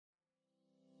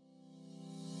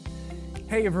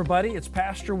Hey everybody, it's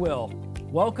Pastor Will.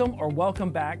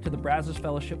 Welcome back to the Brazos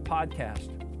Fellowship Podcast.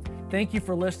 Thank you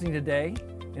for listening today.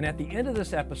 And at the end of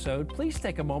this episode, please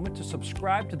take a moment to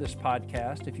subscribe to this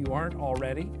podcast if you aren't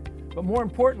already. But more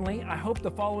importantly, I hope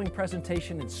the following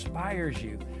presentation inspires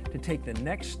you to take the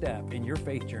next step in your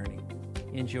faith journey.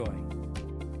 Enjoy.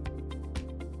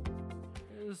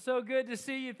 It was so good to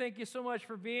see you. Thank you so much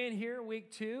for being here. Week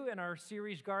 2 in our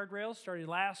series Guardrails started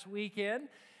last weekend.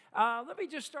 Let me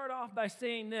just start off by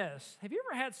saying this. Have you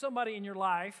ever had somebody in your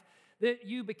life that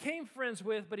you became friends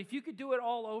with, but if you could do it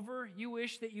all over, you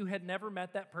wish that you had never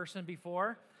met that person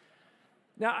before?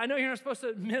 Now, I know you're not supposed to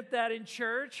admit that in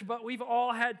church, but we've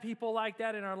all had people like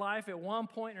that in our life at one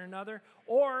point or another.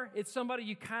 Or it's somebody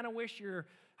you kind of wish your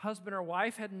husband or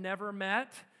wife had never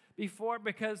met before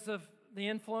because of the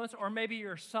influence, or maybe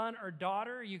your son or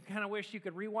daughter, you kind of wish you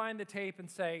could rewind the tape and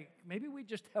say, maybe we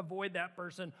just avoid that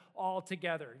person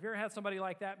altogether. Have you ever had somebody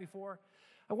like that before?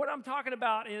 And what I'm talking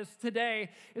about today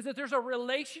is that there's a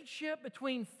relationship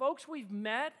between folks we've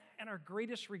met and our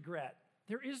greatest regret.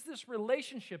 There is this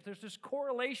relationship, there's this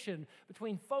correlation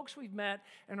between folks we've met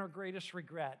and our greatest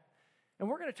regret. And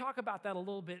we're going to talk about that a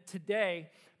little bit today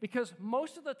because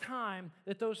most of the time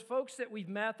that those folks that we've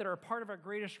met that are a part of our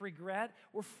greatest regret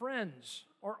were friends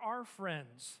or are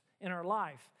friends in our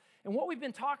life. And what we've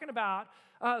been talking about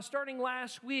starting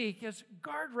last week is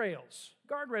guardrails.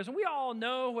 Guardrails. And we all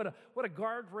know what a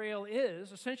guardrail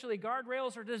is. Essentially,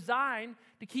 guardrails are designed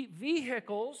to keep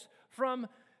vehicles from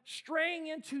straying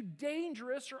into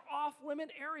dangerous or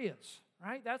off-limit areas.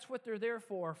 Right? That's what they're there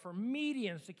for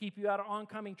medians to keep you out of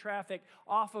oncoming traffic,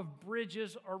 off of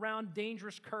bridges, around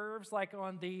dangerous curves, like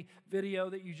on the video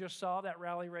that you just saw, that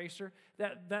rally racer.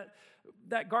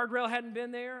 That guardrail hadn't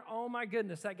been there, oh my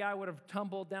goodness, that guy would have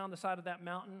tumbled down the side of that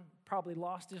mountain, probably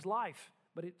lost his life,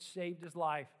 but it saved his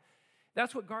life.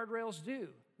 That's what guardrails do.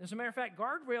 As a matter of fact,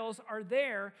 guardrails are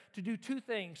there to do two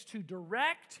things, to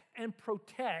direct and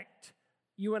protect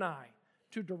you and I,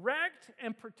 to direct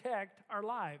and protect our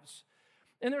lives.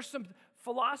 And there's some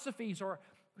philosophies or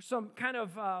some kind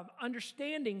of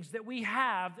understandings that we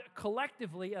have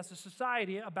collectively as a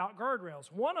society about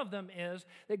guardrails. One of them is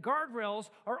that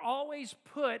guardrails are always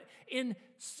put in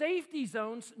safety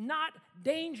zones, not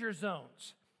danger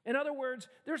zones. In other words,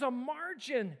 there's a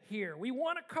margin here. We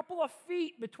want a couple of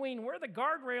feet between where the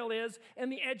guardrail is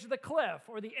and the edge of the cliff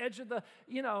or the edge of the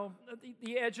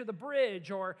edge of the bridge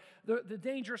or the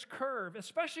dangerous curve,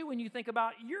 especially when you think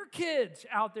about your kids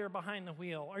out there behind the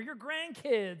wheel or your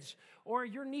grandkids or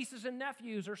your nieces and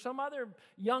nephews or some other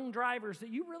young drivers that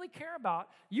you really care about.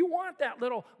 You want that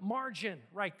little margin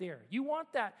right there. You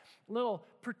want that little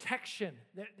protection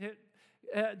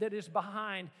that is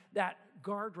behind that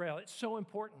guardrail. It's so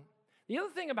important. The other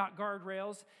thing about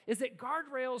guardrails is that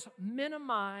guardrails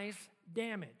minimize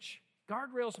damage.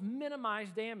 Guardrails minimize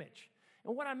damage.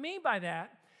 And what I mean by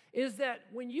that is that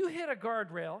when you hit a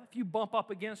guardrail, if you bump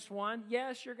up against one,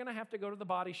 yes, you're going to have to go to the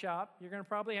body shop. You're going to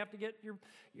probably have to get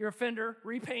your fender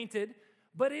repainted,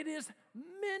 but it is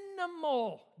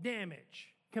minimal damage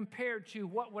compared to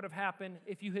what would have happened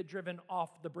if you had driven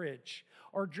off the bridge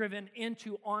or driven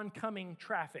into oncoming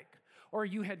traffic or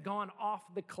you had gone off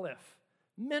the cliff.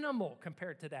 Minimal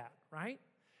compared to that, right?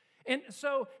 And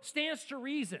so stands to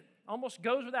reason, almost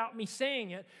goes without me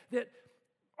saying it, that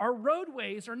our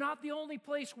roadways are not the only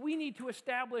place we need to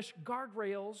establish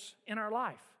guardrails in our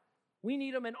life. We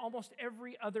need them in almost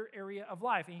every other area of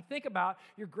life. And you think about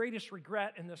your greatest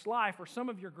regret in this life, or some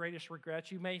of your greatest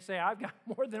regrets. You may say, I've got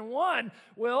more than one,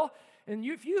 Will. And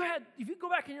if you go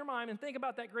back in your mind and think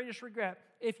about that greatest regret,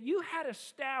 if you had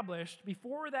established,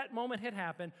 before that moment had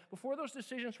happened, before those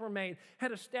decisions were made,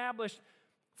 had established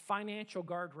financial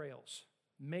guardrails,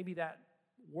 maybe that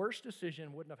worst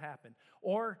decision wouldn't have happened.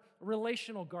 Or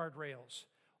relational guardrails,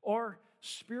 or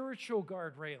spiritual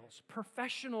guardrails,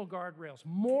 professional guardrails,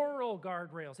 moral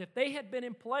guardrails. If they had been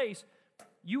in place,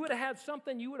 you would have had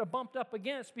something you would have bumped up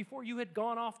against before you had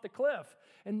gone off the cliff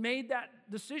and made that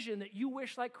decision that you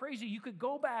wish like crazy you could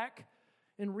go back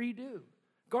and redo.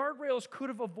 Guardrails could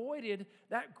have avoided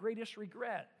that greatest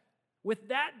regret. With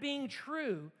that being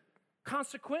true,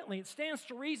 consequently, it stands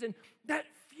to reason that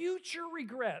future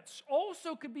regrets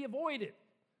also could be avoided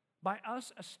by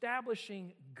us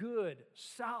establishing good,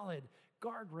 solid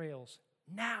guardrails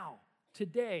now,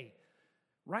 today,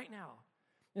 right now.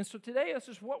 And so today, this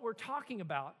is what we're talking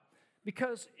about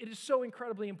because it is so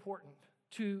incredibly important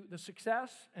to the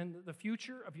success and the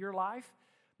future of your life.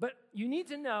 But you need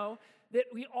to know that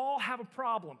we all have a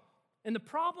problem. And the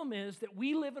problem is that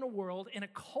we live in a world, in a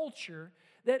culture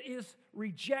that is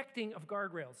rejecting of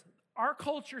guardrails. Our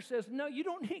culture says, no, you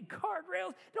don't need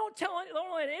guardrails.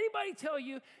 Don't let anybody tell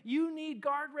you you need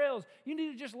guardrails. You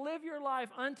need to just live your life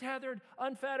untethered,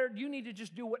 unfettered. You need to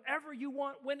just do whatever you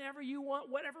want, whenever you want,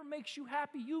 whatever makes you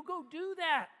happy. You go do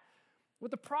that.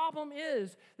 What the problem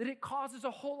is that it causes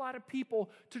a whole lot of people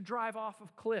to drive off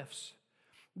of cliffs.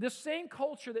 This same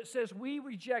culture that says we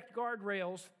reject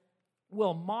guardrails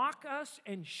will mock us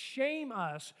and shame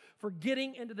us for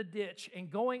getting into the ditch and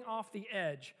going off the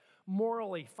edge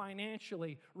morally,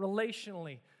 financially,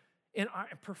 relationally, and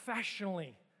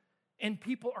professionally. And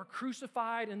people are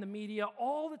crucified in the media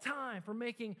all the time for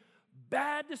making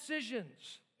bad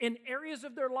decisions in areas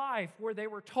of their life where they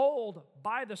were told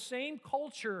by the same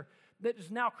culture that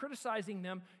is now criticizing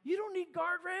them, you don't need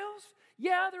guardrails.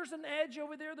 Yeah, there's an edge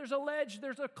over there, there's a ledge,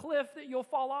 there's a cliff that you'll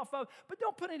fall off of, but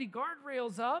don't put any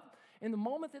guardrails up. And the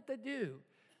moment that they do,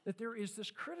 that there is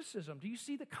this criticism. Do you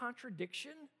see the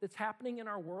contradiction that's happening in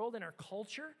our world, in our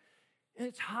culture? And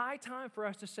it's high time for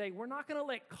us to say, we're not going to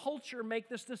let culture make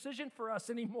this decision for us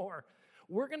anymore.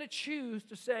 We're going to choose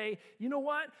to say, you know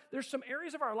what? There's some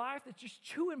areas of our life that's just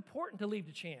too important to leave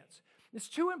to chance. It's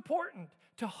too important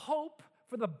to hope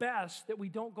for the best that we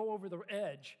don't go over the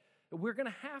edge. We're going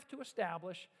to have to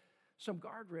establish some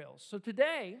guardrails. So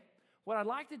today, what I'd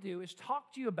like to do is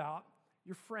talk to you about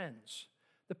your friends.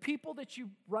 The people that you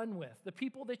run with, the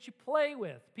people that you play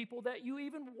with, people that you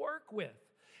even work with,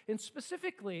 and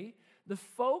specifically the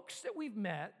folks that we've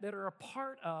met that are a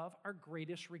part of our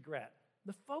greatest regret.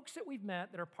 The folks that we've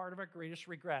met that are part of our greatest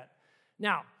regret.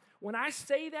 Now, when I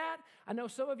say that, I know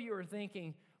some of you are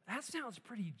thinking, that sounds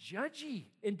pretty judgy.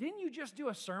 And didn't you just do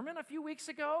a sermon a few weeks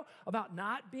ago about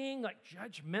not being like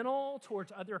judgmental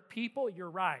towards other people? You're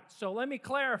right. So let me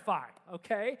clarify,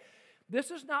 okay? This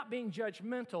is not being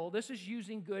judgmental. This is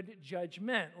using good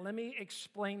judgment. Let me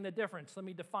explain the difference. Let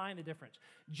me define the difference.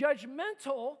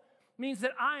 Judgmental means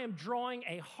that I am drawing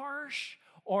a harsh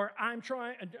or I'm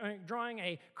drawing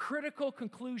a critical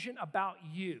conclusion about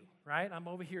you, right? I'm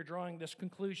over here drawing this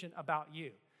conclusion about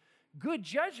you. Good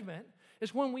judgment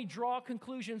is when we draw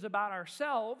conclusions about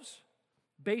ourselves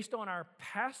based on our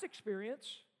past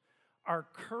experience, our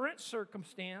current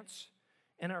circumstance,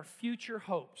 and our future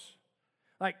hopes.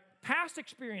 Like, past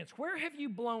experience, where have you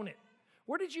blown it?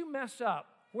 Where did you mess up?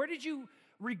 Where did you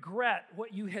regret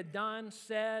what you had done,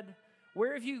 said?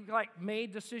 Where have you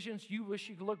made decisions you wish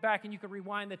you could look back and you could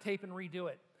rewind the tape and redo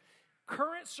it?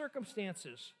 Current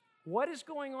circumstances, what is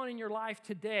going on in your life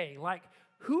today? Like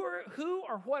who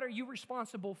or what are you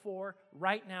responsible for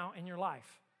right now in your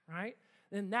life, right?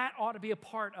 Then that ought to be a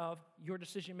part of your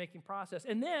decision-making process.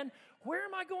 And then, where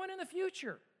am I going in the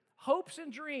future? Hopes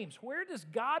and dreams. Where does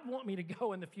God want me to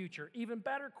go in the future? Even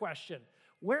better question.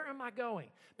 Where am I going?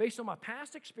 Based on my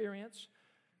past experience,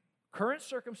 current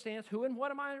circumstance, who and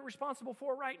what am I responsible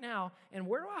for right now, and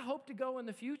where do I hope to go in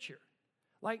the future?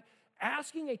 Like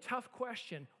asking a tough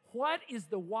question, what is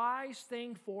the wise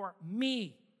thing for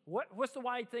me? What's the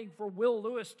wise thing for Will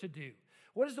Lewis to do?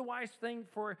 What is the wise thing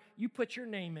for you put your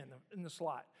name in the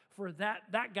slot? For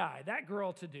that guy, that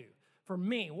girl to do? For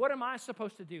me, what am I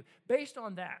supposed to do? Based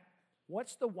on that,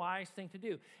 what's the wise thing to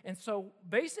do? And so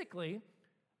basically,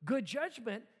 good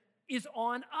judgment is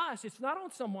on us. It's not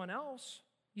on someone else.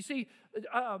 You see,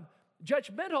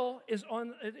 judgmental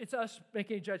it's us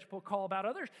making a judgmental call about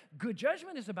others. Good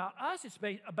judgment is about us. It's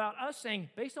about us saying,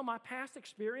 based on my past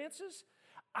experiences,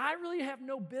 I really have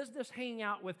no business hanging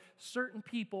out with certain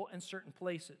people and certain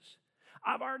places.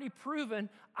 I've already proven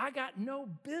I got no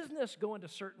business going to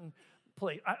certain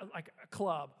place, like a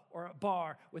club or a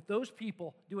bar with those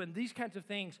people doing these kinds of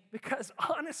things because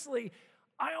honestly,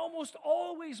 I almost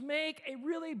always make a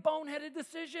really boneheaded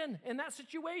decision in that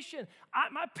situation.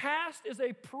 My past is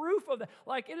a proof of that.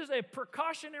 Like it is a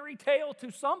precautionary tale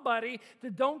to somebody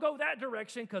to don't go that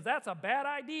direction because that's a bad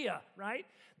idea, right?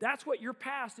 That's what your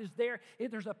past is there.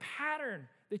 There's a pattern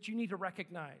that you need to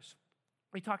recognize.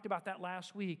 We talked about that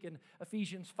last week in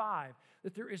Ephesians 5,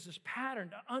 that there is this pattern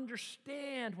to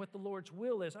understand what the Lord's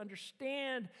will is,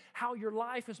 understand how your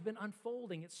life has been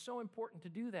unfolding. It's so important to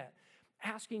do that.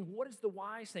 Asking, what is the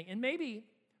wise thing? And maybe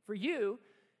for you,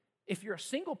 if you're a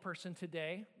single person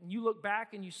today, and you look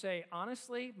back and you say,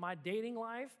 honestly, my dating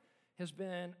life has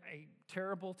been a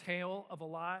terrible tale of a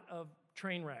lot of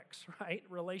train wrecks, right?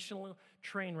 Relational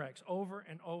train wrecks over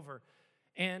and over.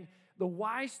 And the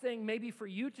wise thing maybe for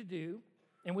you to do,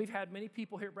 and we've had many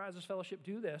people here at Brazos Fellowship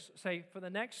do this, say for the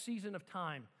next season of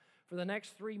time, for the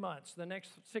next 3 months, the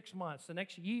next 6 months, the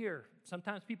next year,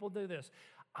 sometimes people do this,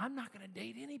 I'm not going to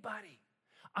date anybody.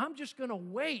 I'm just going to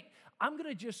wait. I'm going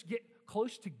to just get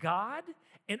close to God,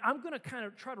 and I'm going to kind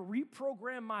of try to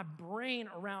reprogram my brain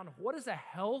around what does a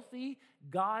healthy,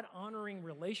 God-honoring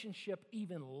relationship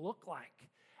even look like?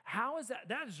 How is that?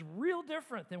 That is real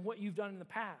different than what you've done in the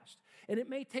past. And it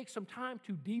may take some time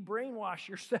to de-brainwash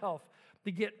yourself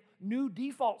to get new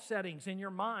default settings in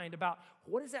your mind about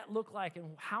what does that look like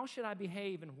and how should I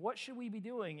behave and what should we be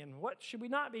doing and what should we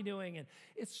not be doing. And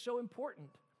it's so important.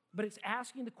 But it's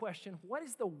asking the question, what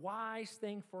is the wise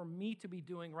thing for me to be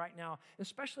doing right now,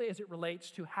 especially as it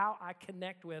relates to how I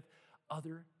connect with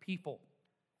other people?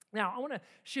 Now, I want to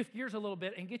shift gears a little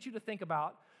bit and get you to think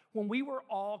about when we were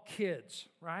all kids,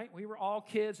 right? We were all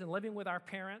kids and living with our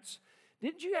parents.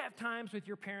 Didn't you have times with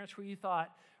your parents where you thought,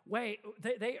 wait,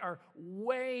 they are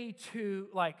way too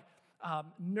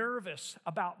nervous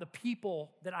about the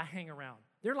people that I hang around.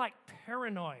 They're like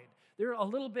paranoid. They're a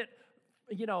little bit,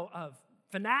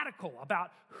 fanatical about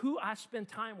who I spend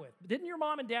time with. Didn't your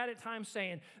mom and dad at times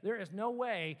saying, there is no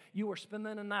way you were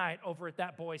spending the night over at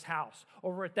that boy's house,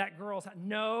 over at that girl's house?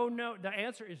 No. The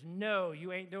answer is no,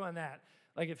 you ain't doing that.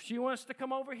 Like if she wants to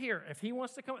come over here, if he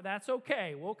wants to come, that's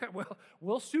okay.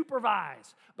 We'll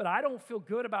supervise. But I don't feel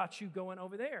good about you going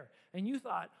over there. And you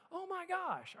thought, oh my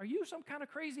gosh, are you some kind of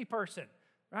crazy person?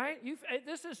 Right?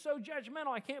 This is so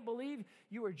judgmental. I can't believe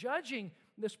you were judging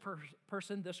this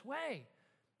person this way.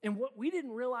 And what we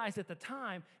didn't realize at the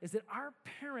time is that our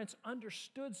parents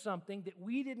understood something that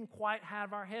we didn't quite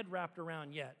have our head wrapped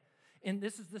around yet. And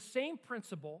this is the same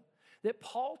principle that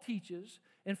Paul teaches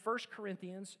in 1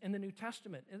 Corinthians in the New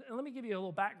Testament. And let me give you a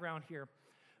little background here.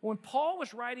 When Paul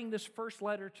was writing this first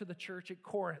letter to the church at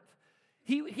Corinth,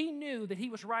 he knew that he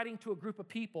was writing to a group of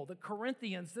people. The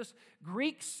Corinthians, this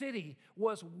Greek city,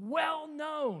 was well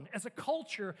known as a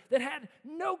culture that had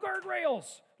no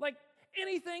guardrails. Like,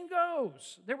 anything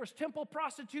goes. There was temple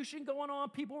prostitution going on.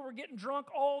 People were getting drunk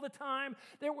all the time.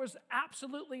 There was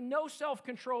absolutely no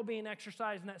self-control being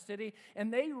exercised in that city,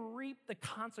 and they reaped the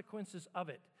consequences of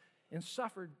it and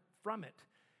suffered from it.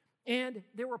 And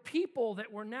there were people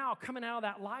that were now coming out of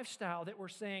that lifestyle that were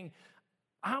saying,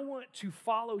 I want to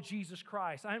follow Jesus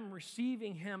Christ. I'm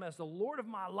receiving him as the Lord of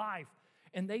my life.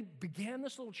 And they began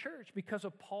this little church because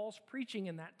of Paul's preaching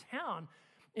in that town.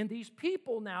 And these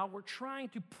people now were trying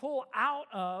to pull out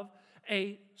of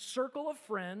a circle of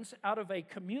friends, out of a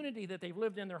community that they've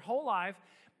lived in their whole life,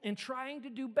 and trying to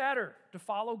do better, to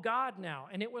follow God now.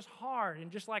 And it was hard. And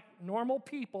just like normal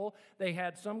people, they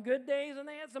had some good days and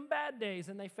they had some bad days,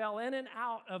 and they fell in and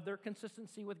out of their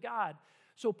consistency with God.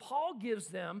 So Paul gives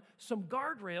them some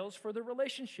guardrails for their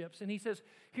relationships. And he says,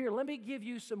 here, let me give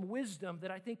you some wisdom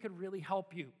that I think could really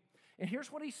help you. And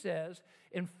here's what he says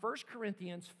in 1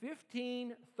 Corinthians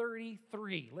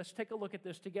 15:33. Let's take a look at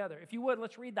this together. If you would,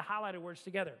 let's read the highlighted words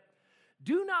together.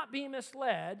 Do not be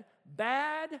misled.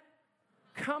 Bad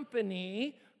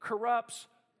company corrupts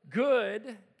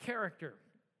good character.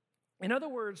 In other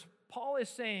words, Paul is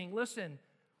saying, listen,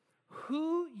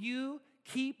 who you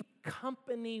keep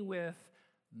company with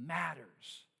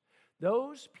matters.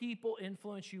 Those people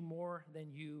influence you more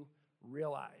than you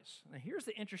realize. Now, here's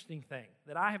the interesting thing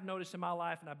that I have noticed in my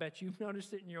life, and I bet you've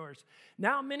noticed it in yours.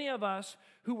 Now, many of us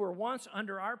who were once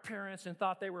under our parents and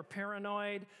thought they were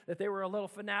paranoid, that they were a little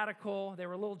fanatical, they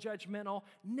were a little judgmental,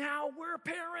 now we're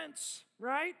parents,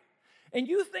 right? And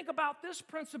you think about this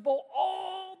principle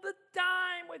all the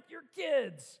time with your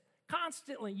kids,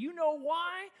 constantly. You know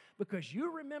why? Because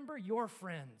you remember your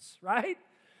friends, right?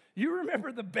 You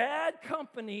remember the bad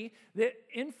company that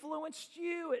influenced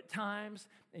you at times,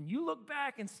 and you look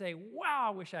back and say, wow,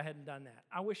 I wish I hadn't done that.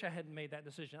 I wish I hadn't made that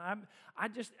decision. I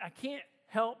can't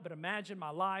help but imagine my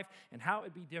life and how it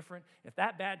would be different if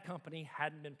that bad company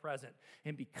hadn't been present.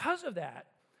 And because of that,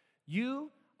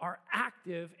 you are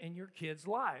active in your kids'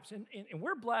 lives. And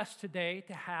we're blessed today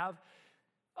to have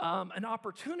an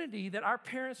opportunity that our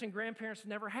parents and grandparents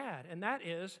never had, and that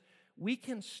is we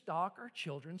can stalk our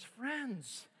children's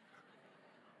friends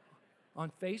on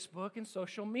Facebook and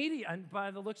social media. And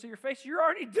by the looks of your face, you're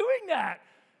already doing that.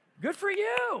 Good for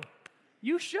you.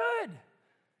 You should.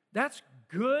 That's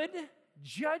good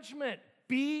judgment.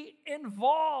 Be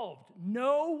involved.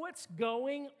 Know what's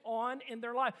going on in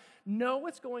their life. Know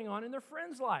what's going on in their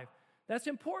friend's life. That's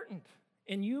important.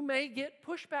 And you may get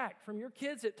pushback from your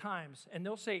kids at times, and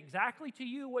they'll say exactly to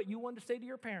you what you want to say to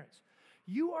your parents.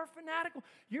 You are fanatical.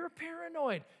 You're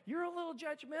paranoid. You're a little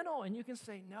judgmental. And you can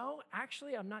say, no,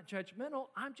 actually, I'm not judgmental.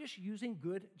 I'm just using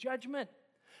good judgment.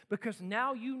 Because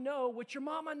now you know what your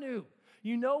mama knew.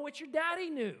 You know what your daddy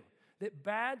knew. That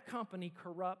bad company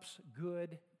corrupts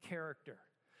good character.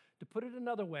 To put it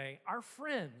another way, our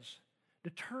friends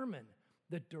determine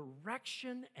the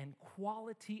direction and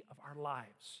quality of our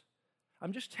lives.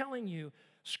 I'm just telling you,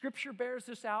 Scripture bears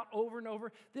this out over and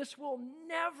over. This will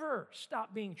never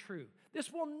stop being true.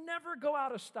 This will never go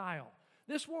out of style.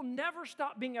 This will never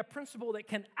stop being a principle that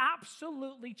can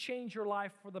absolutely change your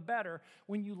life for the better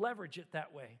when you leverage it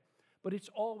that way. But it's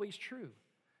always true.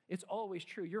 It's always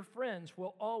true. Your friends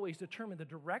will always determine the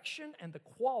direction and the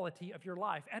quality of your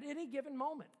life at any given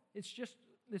moment. It's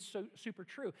so super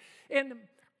true. And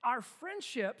our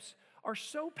friendships are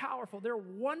so powerful. They're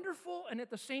wonderful, and at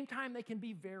the same time, they can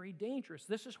be very dangerous.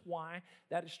 This is why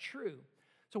that is true.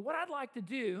 So what I'd like to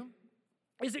do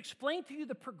is explain to you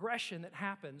the progression that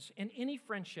happens in any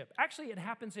friendship. Actually, it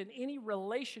happens in any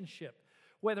relationship,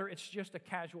 whether it's just a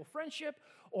casual friendship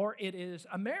or it is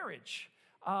a marriage,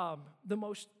 the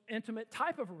most intimate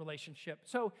type of a relationship.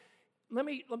 So let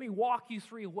me walk you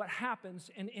through what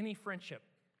happens in any friendship.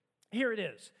 Here it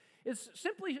is. It's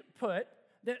simply put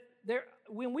that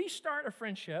when we start a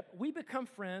friendship, we become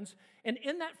friends, and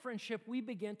in that friendship, we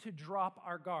begin to drop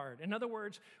our guard. In other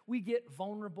words, we get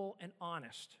vulnerable and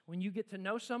honest. When you get to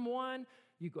know someone,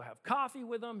 you go have coffee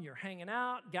with them, you're hanging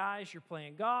out, guys, you're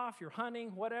playing golf, you're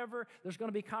hunting, whatever, there's going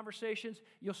to be conversations.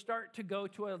 You'll start to go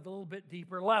to a little bit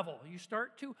deeper level. You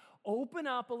start to open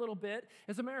up a little bit.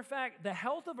 As a matter of fact, the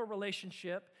health of a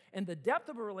relationship and the depth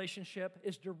of a relationship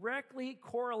is directly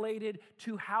correlated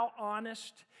to how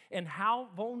honest and how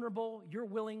vulnerable you're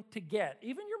willing to get,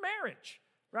 even your marriage.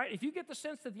 Right? If you get the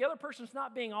sense that the other person's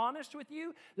not being honest with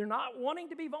you, they're not wanting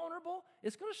to be vulnerable,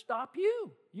 it's going to stop you.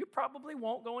 You probably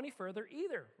won't go any further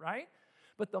either, right?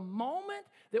 But the moment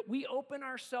that we open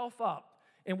ourselves up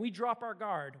and we drop our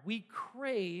guard, we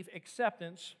crave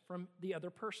acceptance from the other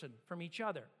person, from each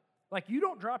other. Like, you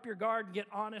don't drop your guard and get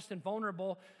honest and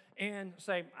vulnerable and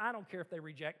say, I don't care if they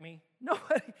reject me.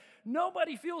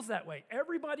 Nobody feels that way.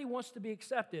 Everybody wants to be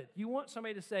accepted. You want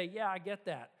somebody to say, yeah, I get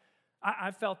that.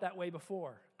 I've felt that way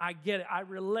before. I get it. I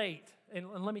relate.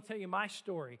 And let me tell you my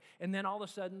story. And then all of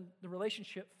a sudden, the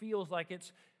relationship feels like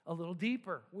it's a little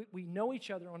deeper. We know each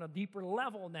other on a deeper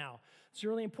level now. It's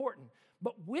really important.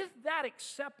 But with that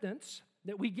acceptance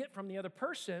that we get from the other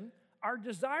person, our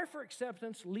desire for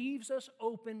acceptance leaves us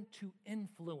open to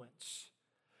influence.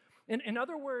 In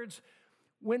other words,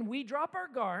 when we drop our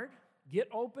guard, get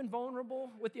open,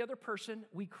 vulnerable with the other person,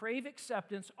 we crave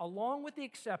acceptance. Along with the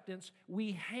acceptance,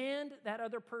 we hand that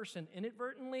other person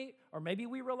inadvertently, or maybe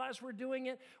we realize we're doing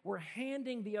it, we're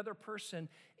handing the other person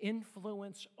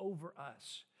influence over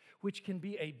us, which can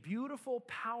be a beautiful,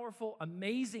 powerful,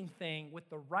 amazing thing with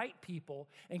the right people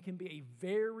and can be a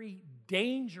very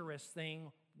dangerous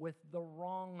thing with the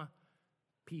wrong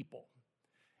people.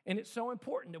 And it's so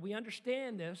important that we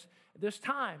understand this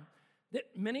time, that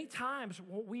many times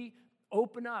when we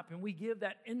open up and we give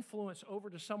that influence over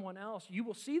to someone else, you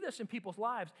will see this in people's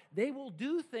lives. They will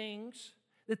do things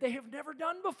that they have never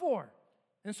done before.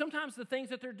 And sometimes the things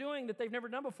that they're doing that they've never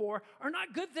done before are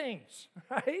not good things,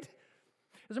 right?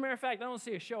 As a matter of fact, I don't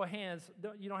see a show of hands.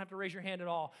 You don't have to raise your hand at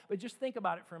all, but just think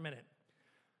about it for a minute.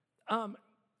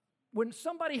 When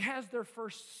somebody has their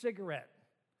first cigarette,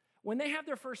 when they have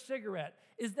their first cigarette,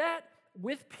 is that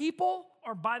with people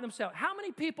or by themselves? How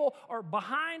many people are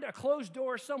behind a closed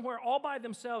door somewhere all by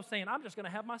themselves saying, I'm just going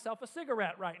to have myself a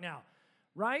cigarette right now,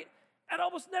 right? That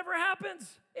almost never happens.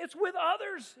 It's with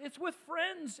others. It's with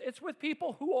friends. It's with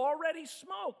people who already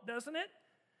smoke, doesn't it?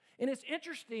 And it's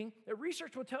interesting that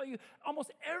research will tell you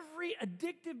almost every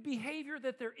addictive behavior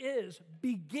that there is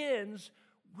begins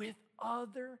with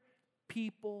other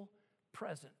people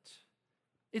present.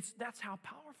 That's how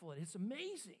powerful it is. It's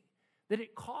amazing that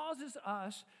it causes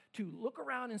us to look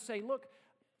around and say, look,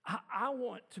 I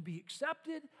want to be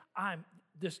accepted.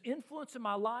 This influence in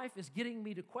my life is getting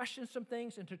me to question some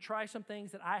things and to try some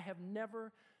things that I have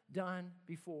never done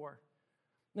before.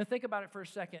 Now think about it for a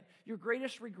second. Your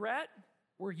greatest regret,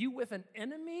 were you with an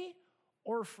enemy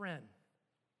or a friend?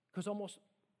 Because almost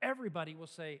everybody will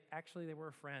say, actually, they were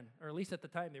a friend, or at least at the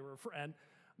time they were a friend.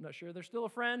 I'm not sure they're still a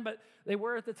friend, but they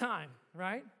were at the time,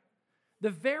 right? The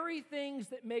very things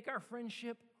that make our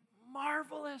friendship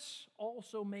marvelous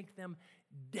also make them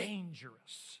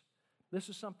dangerous. This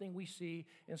is something we see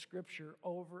in Scripture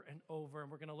over and over, and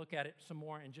we're going to look at it some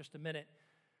more in just a minute.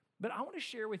 But I want to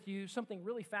share with you something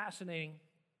really fascinating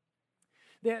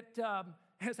that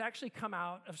has actually come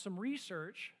out of some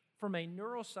research from a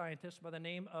neuroscientist by the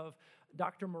name of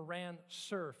Dr. Moran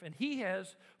Cerf. And he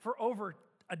has, for over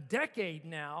a decade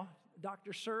now,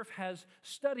 Dr. Cerf has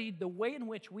studied the way in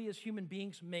which we as human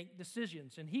beings make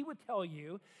decisions. And he would tell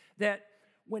you that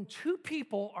when two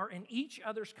people are in each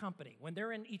other's company, when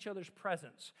they're in each other's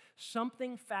presence,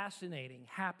 something fascinating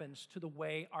happens to the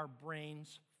way our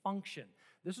brains function.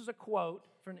 This is a quote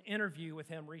from an interview with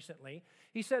him recently.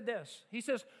 He said this. He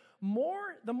says,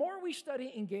 the more we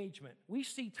study engagement, we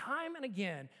see time and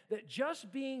again that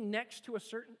just being next to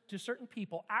certain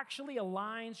people actually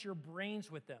aligns your brains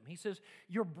with them. He says,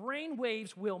 your brain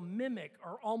waves will mimic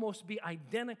or almost be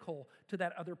identical to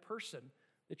that other person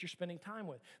that you're spending time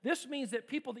with. This means that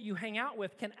people that you hang out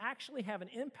with can actually have an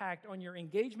impact on your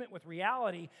engagement with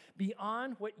reality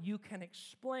beyond what you can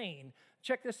explain.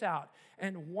 Check this out.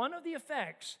 And one of the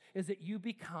effects is that you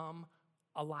become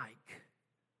alike.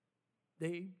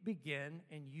 They begin,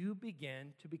 and you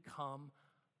begin to become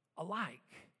alike.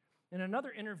 In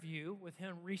another interview with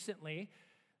him recently,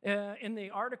 in the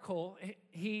article,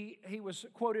 he was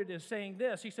quoted as saying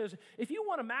this. He says, if you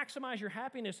want to maximize your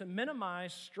happiness and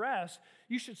minimize stress,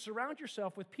 you should surround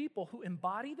yourself with people who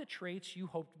embody the traits you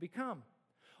hope to become.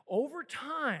 Over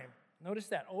time, notice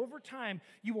that, over time,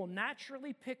 you will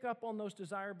naturally pick up on those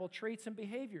desirable traits and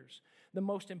behaviors. The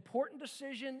most important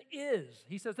decision is,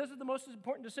 he says, this is the most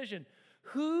important decision,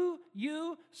 who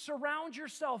you surround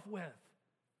yourself with.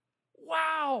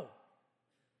 Wow.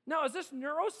 Now, is this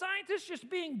neuroscientist just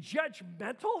being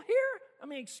judgmental here? I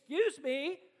mean, excuse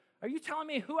me. Are you telling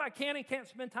me who I can and can't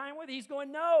spend time with? He's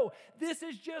going, no, this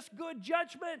is just good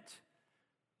judgment.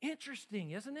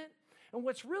 Interesting, isn't it? And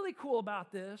what's really cool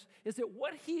about this is that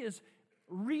what he is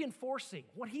reinforcing,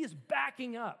 what he is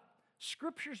backing up,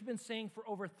 Scripture's been saying for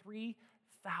over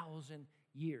 3,000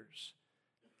 years.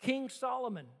 King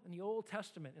Solomon in the Old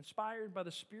Testament, inspired by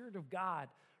the Spirit of God,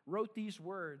 wrote these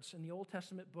words in the Old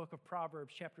Testament book of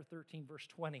Proverbs, chapter 13, verse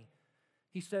 20.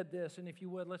 He said this, and if you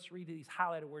would, let's read these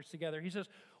highlighted words together. He says,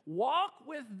 walk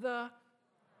with the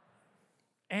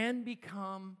and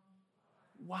become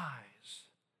wise.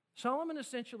 Solomon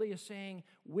essentially is saying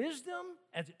wisdom,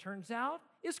 as it turns out,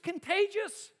 is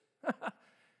contagious.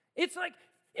 It's like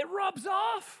it rubs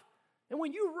off. And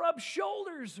when you rub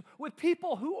shoulders with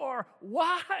people who are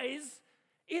wise,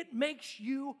 it makes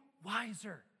you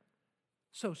wiser.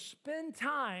 So spend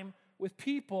time with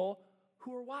people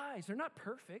who are wise. They're not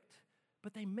perfect,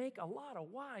 but they make a lot of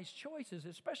wise choices,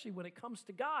 especially when it comes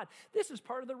to God. This is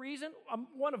part of the reason,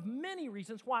 one of many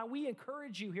reasons why we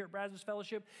encourage you here at Brazos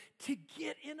Fellowship to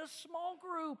get in a small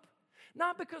group.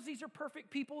 Not because these are perfect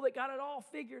people that got it all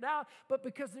figured out, but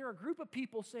because they're a group of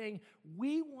people saying,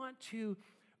 we want to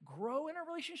grow in our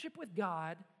relationship with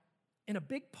God, and a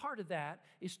big part of that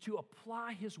is to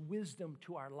apply His wisdom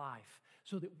to our life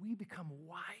so that we become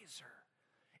wiser.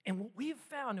 And what we've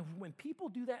found is when people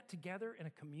do that together in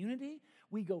a community,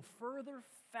 we go further,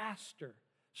 faster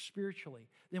spiritually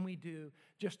than we do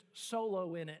just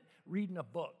solo in it, reading a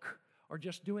book, or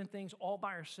just doing things all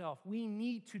by ourselves. We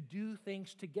need to do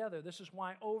things together. This is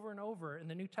why over and over in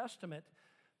the New Testament,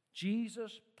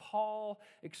 Jesus, Paul,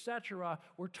 etc.,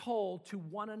 were told to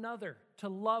one another, to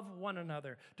love one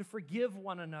another, to forgive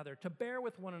one another, to bear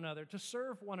with one another, to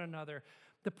serve one another,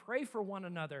 to pray for one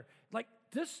another. Like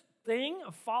this thing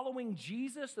of following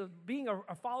Jesus, of being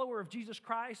a follower of Jesus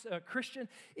Christ, a Christian,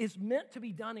 is meant to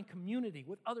be done in community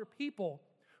with other people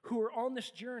who are on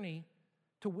this journey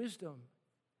to wisdom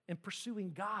and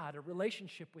pursuing God, a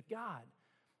relationship with God.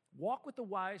 Walk with the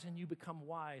wise and you become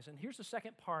wise. And here's the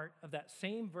second part of that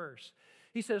same verse.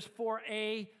 He says, for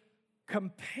a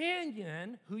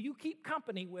companion who you keep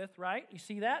company with, right? You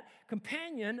see that?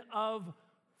 Companion of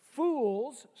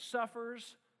fools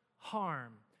suffers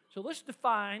harm. So let's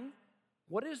define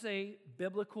what is a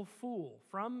biblical fool.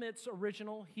 From its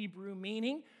original Hebrew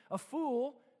meaning, a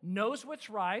fool knows what's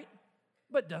right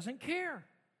but doesn't care.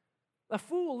 A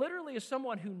fool literally is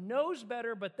someone who knows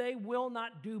better but they will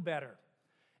not do better.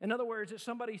 In other words, it's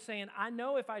somebody saying, I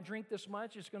know if I drink this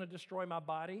much, it's going to destroy my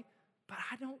body, but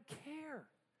I don't care.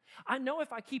 I know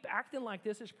if I keep acting like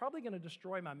this, it's probably going to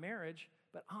destroy my marriage,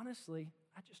 but honestly,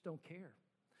 I just don't care.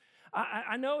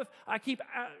 I know if I keep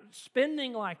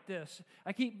spending like this,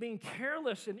 I keep being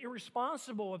careless and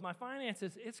irresponsible with my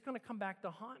finances, it's going to come back to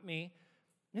haunt me.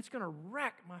 It's going to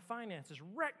wreck my finances,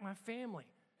 wreck my family,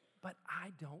 but I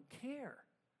don't care,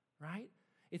 right?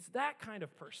 It's that kind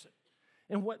of person.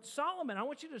 And what Solomon, I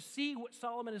want you to see what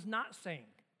Solomon is not saying.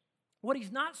 What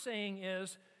he's not saying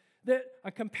is that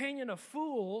a companion of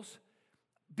fools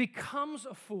becomes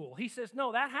a fool. He says,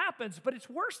 no, that happens, but it's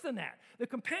worse than that. The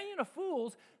companion of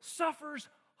fools suffers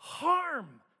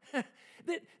harm.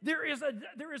 That there is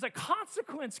a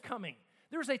consequence coming.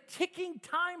 There's a ticking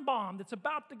time bomb that's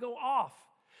about to go off.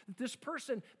 This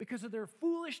person, because of their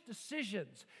foolish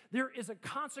decisions, there is a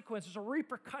consequence, there's a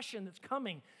repercussion that's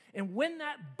coming. And when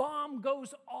that bomb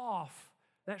goes off,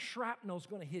 that shrapnel is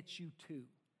going to hit you too.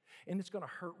 And it's going to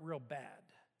hurt real bad.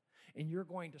 And you're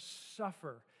going to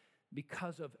suffer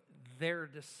because of their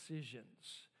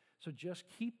decisions. So just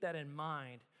keep that in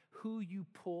mind, who you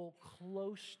pull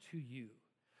close to you.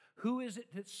 Who is it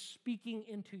that's speaking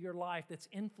into your life, that's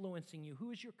influencing you?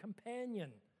 Who is your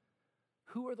companion?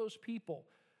 Who are those people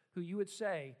who you would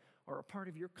say are a part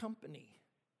of your company,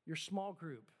 your small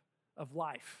group of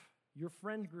life, your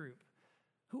friend group?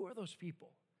 Who are those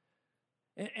people?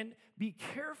 And be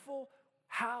careful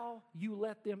how you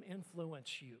let them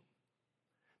influence you.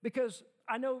 Because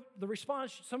I know the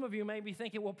response, some of you may be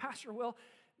thinking, well, Pastor Will,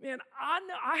 man,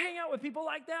 I hang out with people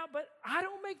like that, but I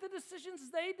don't make the decisions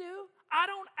they do. I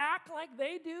don't act like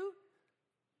they do.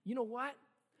 You know what?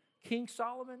 King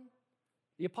Solomon,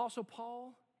 the Apostle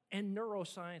Paul, and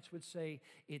neuroscience would say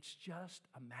it's just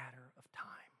a matter of time.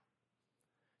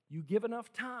 You give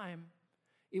enough time,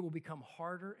 it will become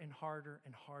harder and harder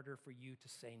and harder for you to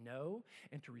say no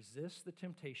and to resist the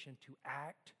temptation to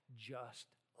act just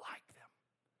like them.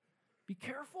 Be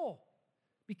careful.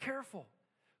 Be careful.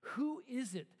 Who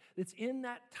is it that's in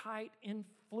that tight,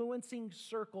 influencing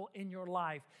circle in your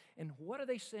life? And what are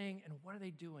they saying and what are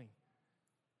they doing?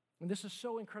 And this is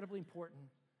so incredibly important.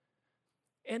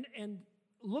 And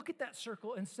look at that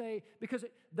circle and say, because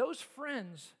those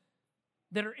friends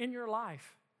that are in your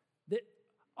life that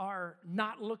are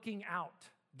not looking out,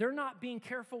 they're not being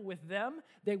careful with them,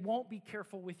 they won't be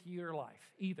careful with your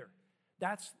life either.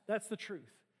 That's the truth.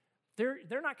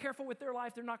 They're not careful with their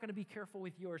life, they're not going to be careful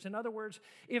with yours. In other words,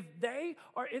 if they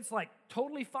are, it's like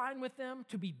totally fine with them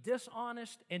to be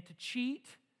dishonest and to cheat,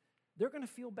 they're going to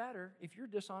feel better if you're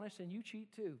dishonest and you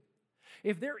cheat too.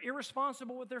 If they're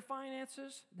irresponsible with their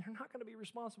finances, they're not going to be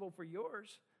responsible for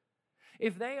yours.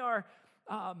 If they are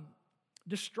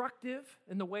destructive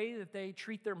in the way that they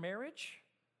treat their marriage,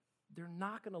 they're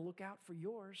not going to look out for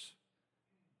yours.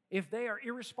 If they are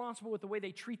irresponsible with the way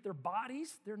they treat their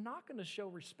bodies, they're not going to show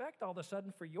respect all of a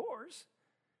sudden for yours.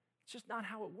 It's just not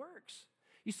how it works.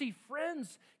 You see,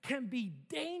 friends can be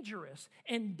dangerous,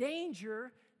 and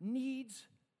danger needs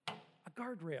a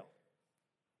guardrail.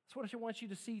 That's what I want you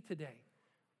to see today.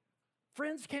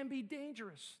 Friends can be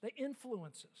dangerous. They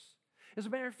influence us. As a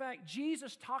matter of fact,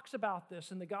 Jesus talks about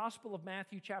this in the Gospel of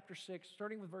Matthew chapter 6,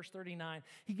 starting with verse 39.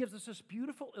 He gives us this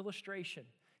beautiful illustration.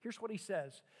 Here's what he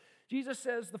says. Jesus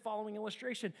says the following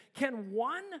illustration. Can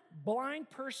one blind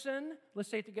person, let's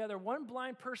say it together, one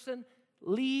blind person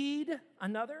lead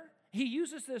another? He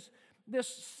uses this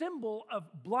symbol of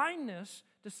blindness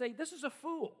to say this is a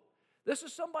fool. This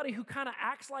is somebody who kind of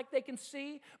acts like they can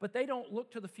see, but they don't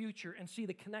look to the future and see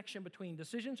the connection between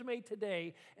decisions made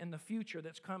today and the future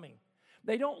that's coming.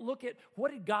 They don't look at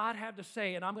what did God have to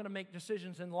say, and I'm going to make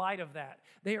decisions in light of that.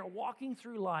 They are walking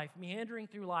through life, meandering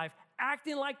through life,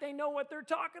 acting like they know what they're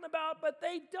talking about, but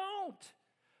they don't.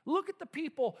 Look at the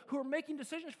people who are making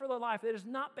decisions for their life that is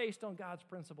not based on God's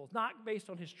principles, not based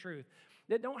on His truth,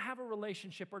 that don't have a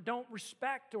relationship or don't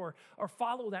respect or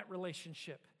follow that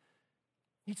relationship.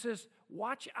 He says,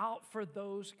 watch out for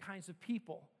those kinds of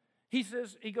people. He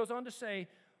goes on to say,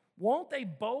 won't they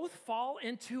both fall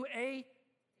into a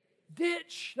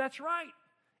ditch? That's right.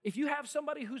 If you have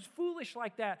somebody who's foolish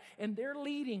like that and they're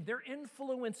leading, they're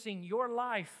influencing your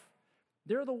life,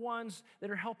 they're the ones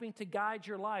that are helping to guide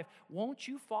your life, won't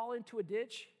you fall into a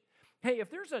ditch? Hey,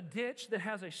 if there's a ditch that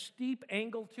has a steep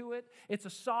angle to it, it's a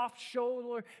soft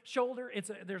shoulder,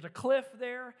 there's a cliff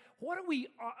there, what do we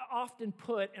often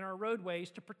put in our roadways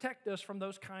to protect us from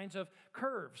those kinds of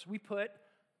curves? We put,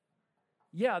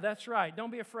 yeah, that's right,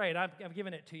 don't be afraid, I'm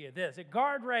giving it to you, a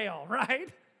guardrail, right?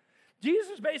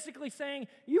 Jesus is basically saying,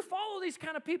 you follow these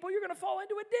kind of people, you're going to fall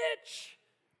into a ditch.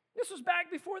 This was back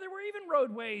before there were even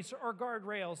roadways or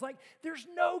guardrails. Like, there's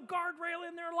no guardrail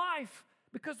in their life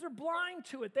because they're blind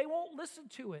to it. They won't listen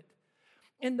to it.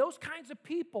 And those kinds of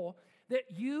people that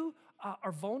you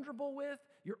are vulnerable with,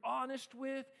 you're honest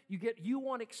with, you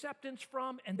want acceptance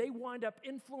from, and they wind up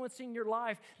influencing your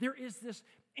life, there is this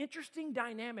interesting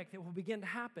dynamic that will begin to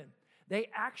happen. They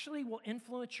actually will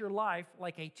influence your life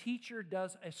like a teacher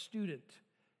does a student.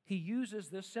 He uses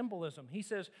this symbolism. He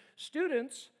says,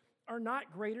 students are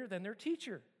not greater than their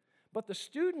teacher, but the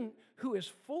student who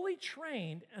is fully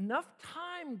trained, enough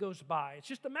time goes by. It's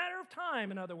just a matter of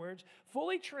time, in other words,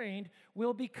 fully trained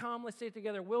will become, let's say it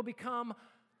together, will become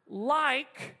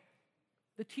like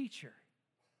the teacher.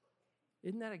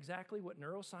 Isn't that exactly what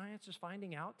neuroscience is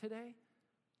finding out today?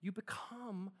 You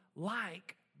become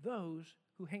like those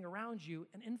who hang around you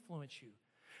and influence you.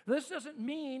 This doesn't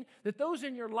mean that those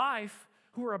in your life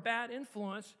who are a bad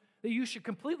influence, that you should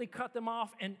completely cut them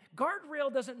off. And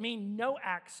guardrail doesn't mean no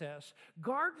access.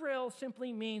 Guardrail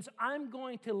simply means I'm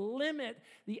going to limit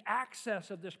the access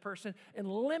of this person and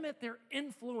limit their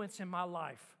influence in my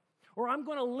life. Or I'm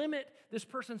going to limit this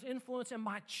person's influence in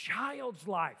my child's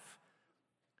life.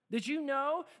 Did you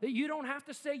know that you don't have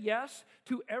to say yes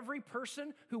to every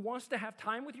person who wants to have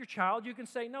time with your child? You can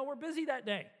say, no, we're busy that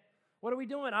day. What are we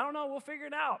doing? I don't know. We'll figure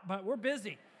it out, but we're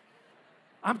busy.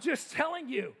 I'm just telling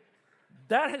you,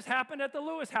 that has happened at the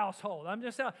Lewis household. I'm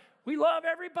just telling you, we love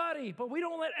everybody, but we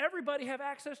don't let everybody have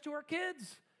access to our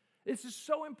kids. This is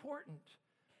so important.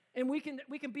 And we can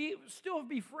still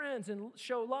be friends and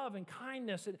show love and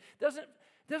kindness. It doesn't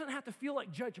have to feel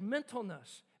like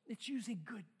judgmentalness. It's using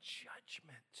good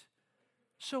judgment.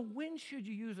 So when should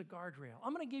you use a guardrail?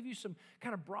 I'm going to give you some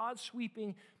kind of broad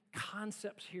sweeping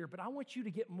concepts here, but I want you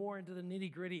to get more into the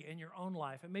nitty-gritty in your own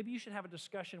life. And maybe you should have a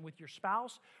discussion with your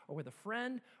spouse or with a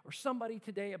friend or somebody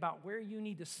today about where you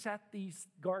need to set these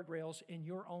guardrails in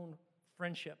your own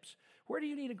friendships. Where do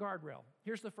you need a guardrail?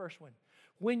 Here's the first one.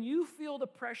 When you feel the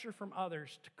pressure from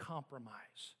others to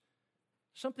compromise,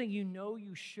 something you know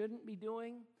you shouldn't be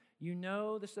doing, you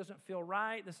know this doesn't feel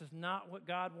right, this is not what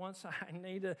God wants,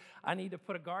 I need to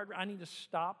put a guardrail, I need to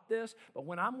stop this. But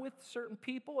when I'm with certain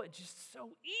people, it's just so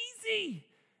easy.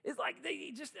 It's like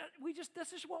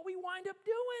this is what we wind up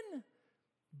doing.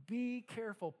 Be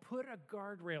careful, put a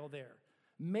guardrail there.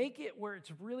 Make it where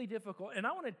it's really difficult. And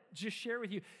I want to just share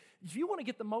with you, if you want to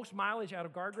get the most mileage out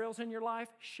of guardrails in your life,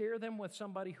 share them with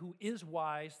somebody who is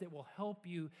wise that will help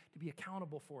you to be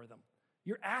accountable for them.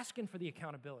 You're asking for the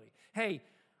accountability. Hey,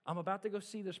 I'm about to go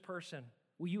see this person.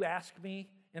 Will you ask me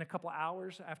in a couple of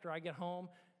hours after I get home,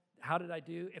 how did I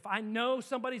do? If I know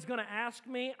somebody's going to ask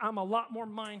me, I'm a lot more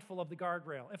mindful of the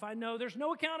guardrail. If I know there's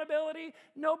no accountability,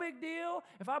 no big deal.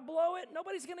 If I blow it,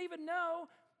 nobody's going to even know.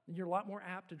 And you're a lot more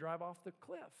apt to drive off the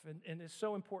cliff. And it's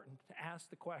so important to ask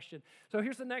the question. So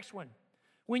here's the next one.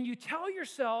 When you tell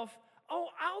yourself, oh,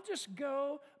 I'll just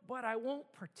go, but I won't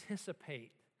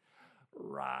participate.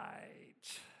 Right.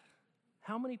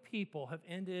 How many people have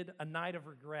ended a night of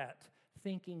regret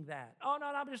thinking that? Oh, no,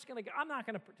 I'm not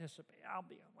going to participate.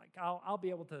 I'll be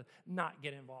able to not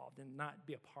get involved and not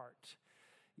be a part.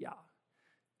 Yeah.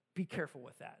 Be careful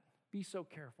with that. Be so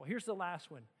careful. Here's the last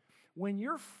one. When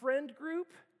your friend group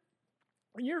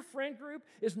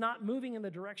is not moving in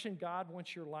the direction God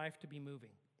wants your life to be moving,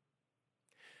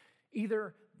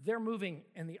 either they're moving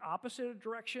in the opposite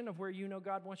direction of where you know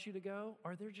God wants you to go,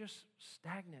 or they're just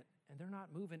stagnant and they're not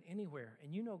moving anywhere,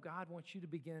 and you know God wants you to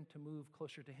begin to move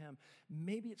closer to Him.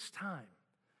 Maybe it's time,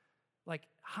 like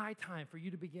high time, for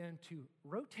you to begin to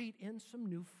rotate in some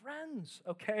new friends,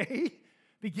 okay?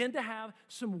 Begin to have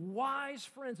some wise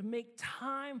friends. Make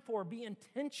time for, be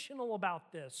intentional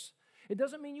about this. It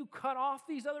doesn't mean you cut off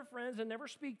these other friends and never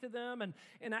speak to them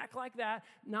and act like that.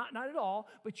 Not at all.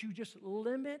 But you just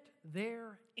limit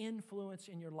their influence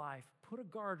in your life. Put a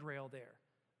guardrail there.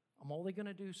 I'm only going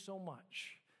to do so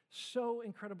much. So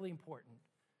incredibly important.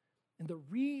 And the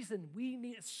reason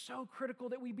it's so critical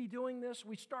that we be doing this,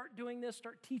 we start doing this,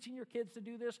 start teaching your kids to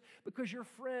do this, because your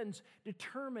friends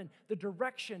determine the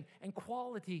direction and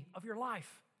quality of your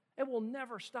life. It will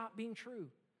never stop being true.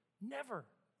 Never.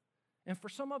 And for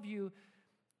some of you,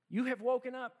 you have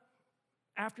woken up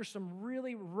after some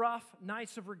really rough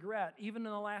nights of regret, even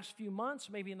in the last few months,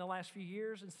 maybe in the last few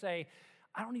years, and say,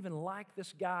 I don't even like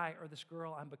this guy or this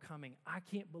girl I'm becoming. I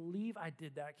can't believe I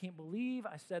did that. I can't believe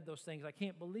I said those things. I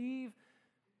can't believe,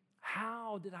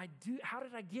 how did I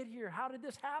get here? How did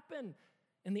this happen?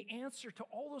 And the answer to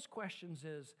all those questions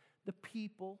is the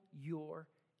people you're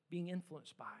being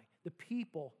influenced by, the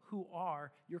people who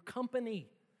are your company.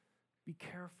 Be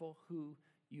careful who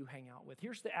you hang out with.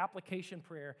 Here's the application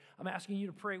prayer I'm asking you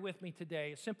to pray with me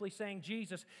today. It's simply saying,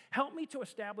 Jesus, help me to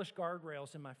establish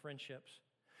guardrails in my friendships.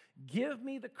 Give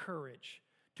me the courage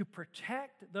to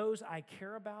protect those I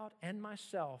care about and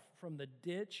myself from the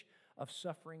ditch of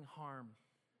suffering harm.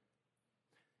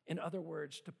 In other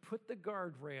words, to put the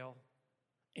guardrail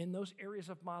in those areas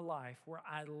of my life where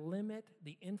I limit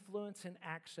the influence and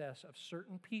access of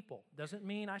certain people. Doesn't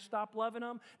mean I stop loving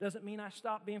them. Doesn't mean I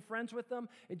stop being friends with them.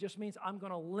 It just means I'm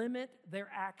going to limit their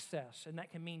access. And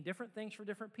that can mean different things for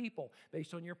different people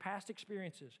based on your past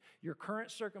experiences, your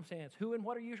current circumstance, who and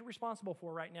what are you responsible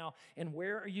for right now, and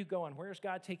where are you going? Where is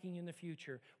God taking you in the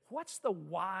future? What's the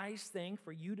wise thing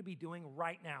for you to be doing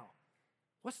right now?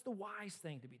 What's the wise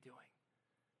thing to be doing?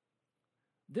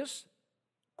 This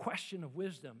question of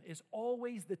wisdom is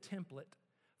always the template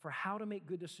for how to make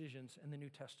good decisions in the New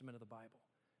Testament of the Bible.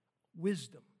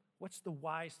 Wisdom. What's the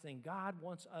wise thing? God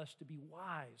wants us to be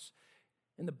wise.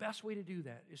 And the best way to do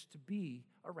that is to be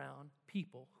around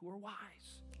people who are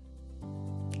wise.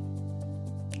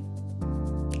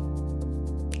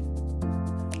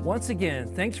 Once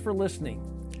again, thanks for listening.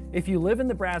 If you live in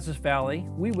the Brazos Valley,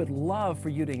 we would love for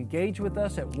you to engage with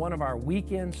us at one of our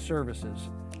weekend services.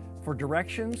 For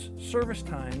directions, service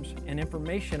times, and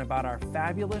information about our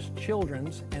fabulous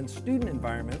children's and student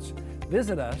environments,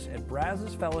 visit us at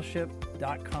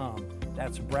brazosfellowship.com.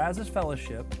 That's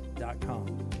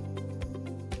brazosfellowship.com.